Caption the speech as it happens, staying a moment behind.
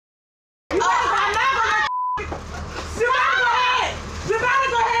You better go ahead! You better go ahead! You better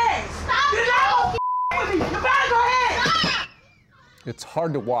go ahead! It's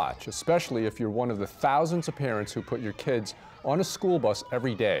hard to watch, especially if you're one of the thousands of parents who put your kids on a school bus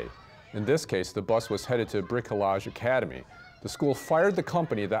every day. In this case, the bus was headed to Bricolage Academy. The school fired the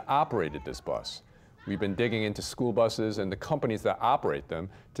company that operated this bus. We've been digging into school buses and the companies that operate them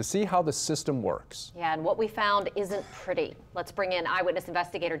to see how the system works. Yeah, and what we found isn't pretty. Let's bring in eyewitness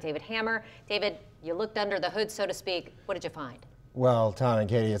investigator David Hammer. David, you looked under the hood, so to speak. What did you find? Well, Tom and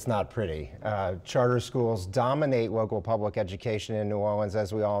Katie, it's not pretty. Charter schools dominate local public education in New Orleans,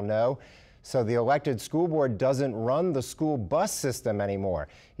 as we all know. So the elected school board doesn't run the school bus system anymore.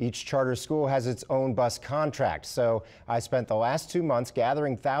 Each charter school has its own bus contract. So I spent the last 2 months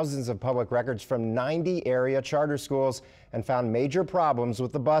gathering thousands of public records from 90 area charter schools and found major problems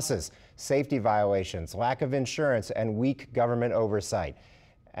with the buses: safety violations, lack of insurance, and weak government oversight.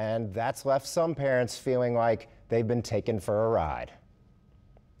 And that's left some parents feeling like they've been taken for a ride.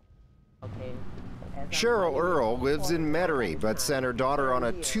 Cheryl Earle lives in Metairie, but sent her daughter on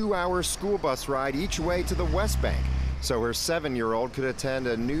a 2-hour school bus ride each way to the West Bank, so her 7-year-old could attend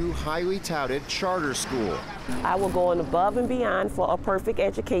a new, highly touted charter school. I will go above and beyond for a perfect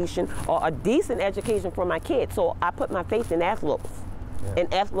education or a decent education for my kids, so I put my faith in Athlos. And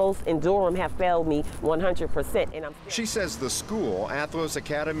Athlos and Durham have failed me 100%. And She says the school, Athlos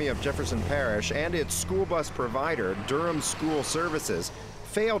Academy of Jefferson Parish, and its school bus provider, Durham School Services,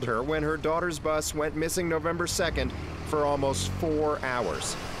 failed her when her daughter's bus went missing November 2nd for almost 4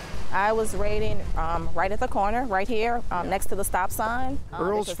 hours. I was waiting right at the corner, right here, next to the stop sign.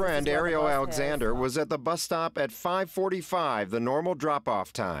 Earl's friend, Ariel Alexander, was at the bus stop at 5:45, the normal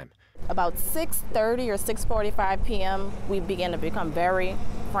drop-off time. About 6:30 or 6:45 p.m., we began to become very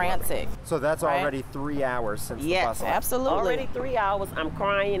frantic. So that's right? already 3 hours since the bus left. Yes, absolutely. Already 3 hours. I'm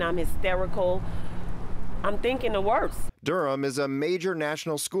crying. I'm hysterical. I'm thinking the worst. Durham is a major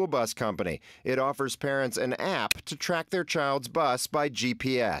national school bus company. It offers parents an app to track their child's bus by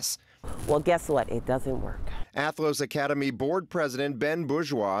GPS. Well, guess what? It doesn't work. Athlos Academy board president Ben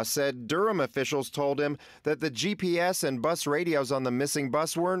Bourgeois said Durham officials told him that the GPS and bus radios on the missing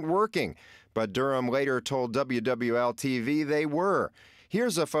bus weren't working. But Durham later told WWL-TV they were.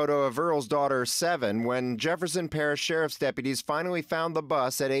 Here's a photo of Earl's daughter, 7, when Jefferson Parish Sheriff's deputies finally found the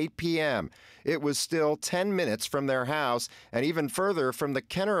bus at 8 p.m. It was still 10 minutes from their house and even further from the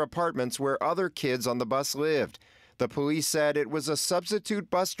Kenner apartments where other kids on the bus lived. The police said it was a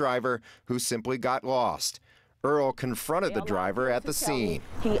substitute bus driver who simply got lost. Earl confronted the driver at the scene.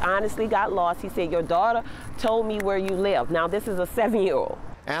 He honestly got lost. He said, "Your daughter told me where you live." Now, this is a 7-year-old.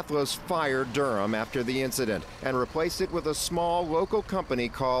 Athlos fired Durham after the incident and replaced it with a small local company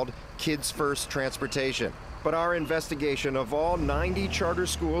called Kids First Transportation. But our investigation of all 90 charter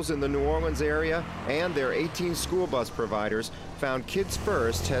schools in the New Orleans area and their 18 school bus providers found Kids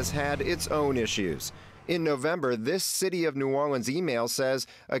First has had its own issues. In November, this City of New Orleans email says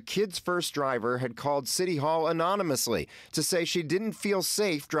a Kids First driver had called City Hall anonymously to say she didn't feel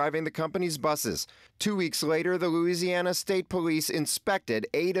safe driving the company's buses. 2 weeks later, the Louisiana State Police inspected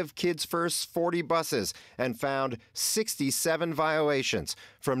 8 of Kids First's 40 buses and found 67 violations,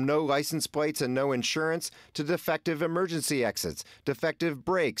 from no license plates and no insurance to defective emergency exits, defective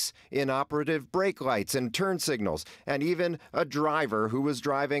brakes, inoperative brake lights and turn signals, and even a driver who was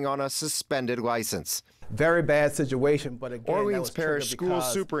driving on a suspended license. Very bad situation, but again, Orleans Parish School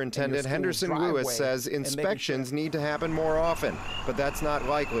Superintendent Henderson Lewis says inspections need to happen more often, but that's not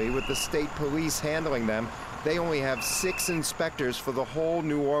likely with the state police handling them. They only have 6 inspectors for the whole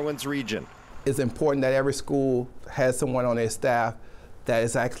New Orleans region. It's important that every school has someone on their staff that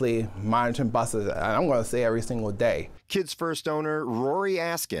is actually monitoring buses, and I'm going to say every single day. Kids First owner Rory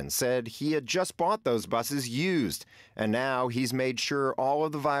Askin said he had just bought those buses used, and now he's made sure all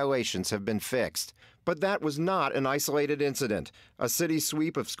of the violations have been fixed. But that was not an isolated incident. A city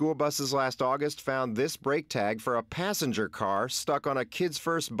sweep of school buses last August found this brake tag for a passenger car stuck on a Kids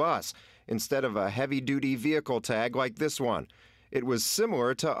First bus instead of a heavy-duty vehicle tag like this one. It was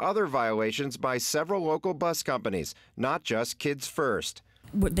similar to other violations by several local bus companies, not just Kids First.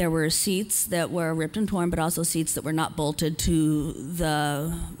 There were seats that were ripped and torn, but also seats that were not bolted to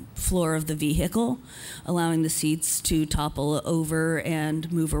the floor of the vehicle, allowing the seats to topple over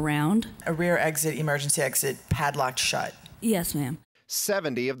and move around. A rear exit, emergency exit, padlocked shut. Yes, ma'am.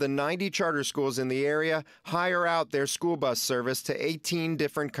 70 of the 90 charter schools in the area hire out their school bus service to 18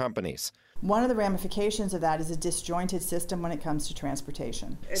 different companies. One of the ramifications of that is a disjointed system when it comes to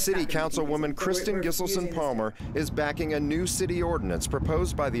transportation. City Councilwoman Kristen Gisselson-Palmer is backing a new city ordinance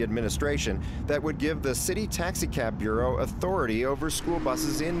proposed by the administration that would give the City Taxicab Bureau authority over school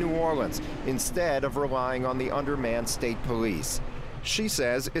buses in New Orleans instead of relying on the undermanned state police. She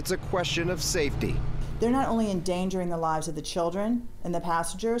says it's a question of safety. They're not only endangering the lives of the children and the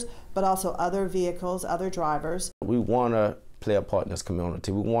passengers, but also other vehicles, other drivers. We want to play a part in this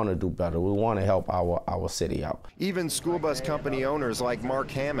community. We want to do better. We want to help our city out. Even school bus company owners like Mark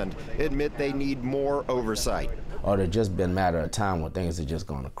Hammond admit they need more oversight. Or there's just been a matter of time when things are just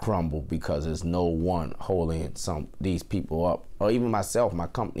going to crumble because there's no one holding these people up, or even myself, my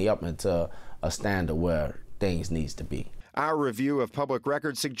company up into a standard where things needs to be. Our review of public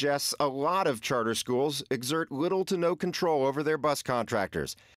records suggests a lot of charter schools exert little to no control over their bus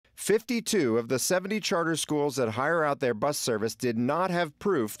contractors. 52 of the 70 charter schools that hire out their bus service did not have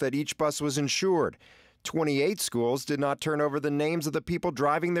proof that each bus was insured. 28 schools did not turn over the names of the people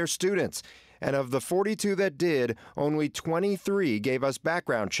driving their students. And of the 42 that did, only 23 gave us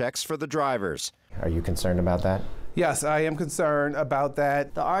background checks for the drivers. Are you concerned about that? Yes, I am concerned about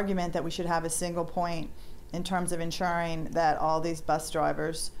that. The argument that we should have a single point in terms of ensuring that all these bus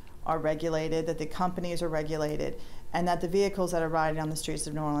drivers are regulated, that the companies are regulated, and that the vehicles that are riding on the streets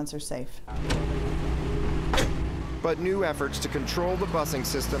of New Orleans are safe. But new efforts to control the busing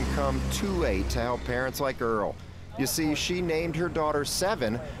system come too late to help parents like Earl. You see, she named her daughter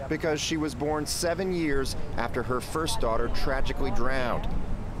Seven because she was born 7 years after her first daughter tragically drowned.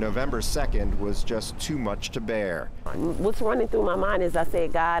 November 2nd was just too much to bear. What's running through my mind is I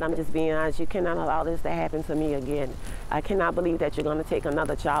said, God, I'm just being honest, you cannot allow this to happen to me again. I cannot believe that you're going to take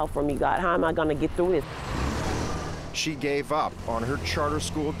another child from me, God. How am I going to get through this? She gave up on her charter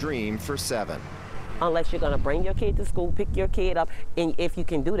school dream for Seven. Unless you're going to bring your kid to school, pick your kid up, and if you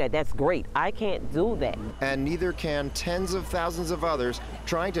can do that, that's great. I can't do that. And neither can tens of thousands of others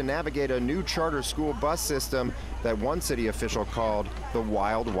trying to navigate a new charter school bus system that one city official called the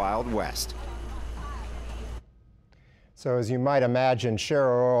Wild Wild West. So as you might imagine,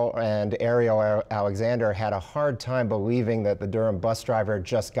 Cheryl and Ariel Alexander had a hard time believing that the Durham bus driver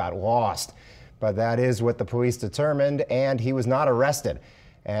just got lost. But that is what the police determined, and he was not arrested.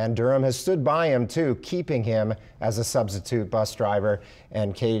 And Durham has stood by him, too, keeping him as a substitute bus driver.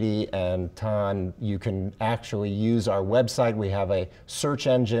 And Katie and Ton, you can actually use our website. We have a search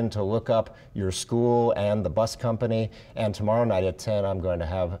engine to look up your school and the bus company. And tomorrow night at 10, I'm going to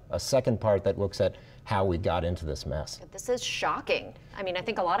have a second part that looks at how we got into this mess. This is shocking. I mean, I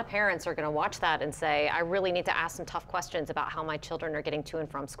think a lot of parents are going to watch that and say, I really need to ask some tough questions about how my children are getting to and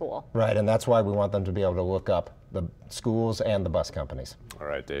from school. Right, and that's why we want them to be able to look up the schools and the bus companies. All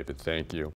right, David, thank you.